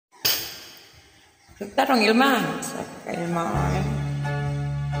Tarong Ilma. Ilma.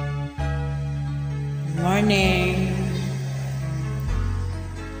 Good morning.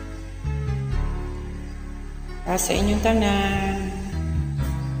 Sa inyong tanan.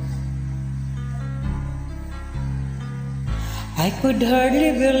 I could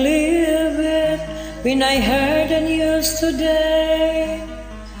hardly believe it when I heard the news today.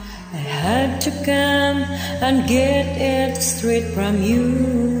 I had to come and get it straight from you.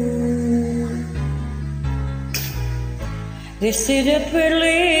 They say that we're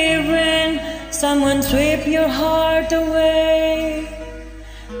leaving, someone sweep your heart away.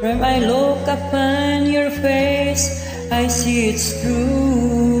 When I look upon your face, I see it's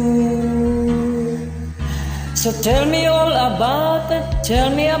true. So tell me all about it, tell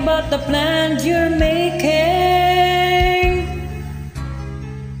me about the plans you're making.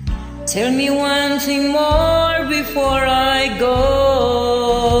 Tell me one thing more before I go.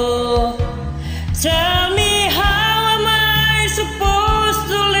 Tell me, how am I supposed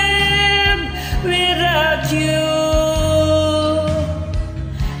to live without you?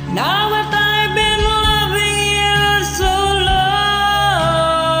 Now that I've been loving you so long,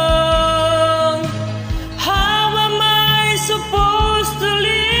 how am I supposed to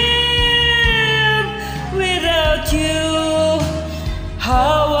live without you?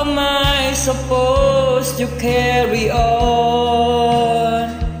 How am I supposed to carry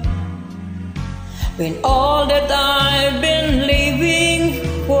on when all that I've been living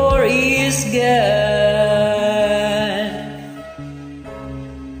for is gone?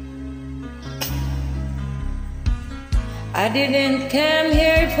 I didn't come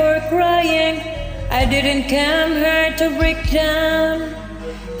here for crying, I didn't come here to break down.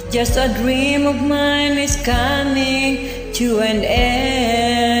 Just a dream of mine is coming to an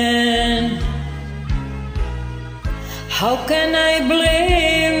end. How can I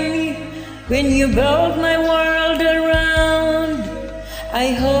blame you when you built my world around?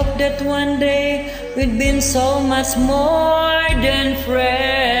 I hope that one day we'd been so much more than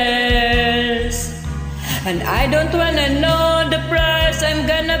friends. And I don't wanna know the price I'm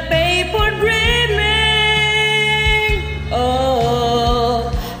gonna pay for dreaming.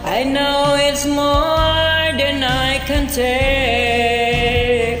 Oh, I know it's more than I can take.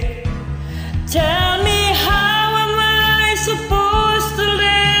 Tell me, how am I supposed to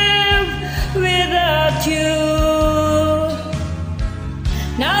live without you?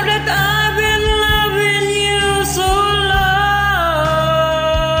 Now that I've been loving you so long,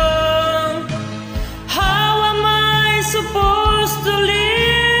 how am I supposed to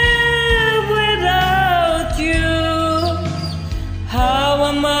live without you? How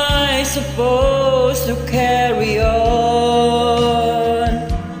am I supposed to carry on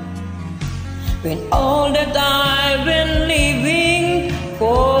when all that I've been living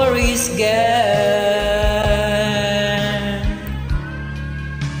for is gone?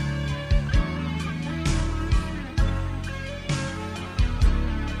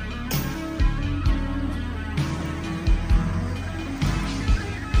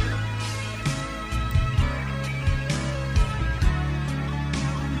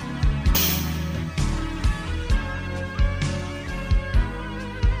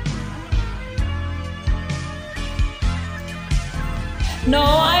 No,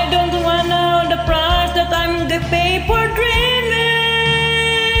 I don't wanna know the price that I'm gonna pay for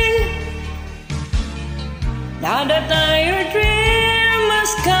dreaming. Now that your dream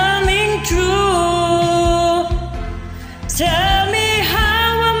is coming true, tell me,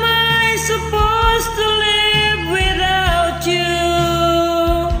 how am I supposed to live without you?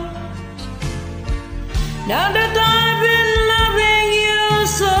 Now that I've been loving you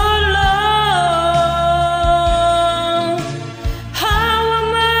so long, how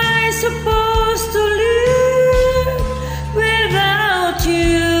am I supposed to live without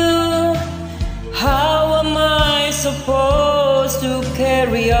you? How am I supposed to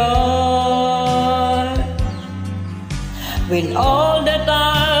carry on when all that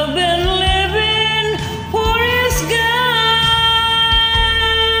I've been living for is gone?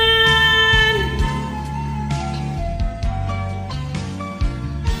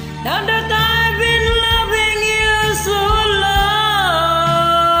 Now that I've been loving you so long,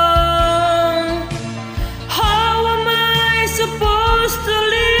 how am I supposed to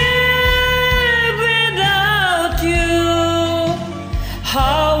live without you?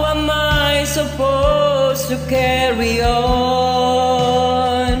 How am I supposed to carry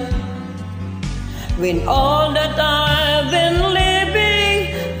on when all that I've been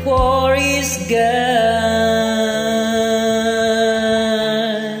living for is gone?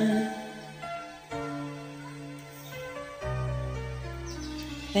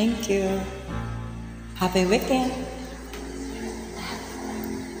 Thank you. Happy weekend.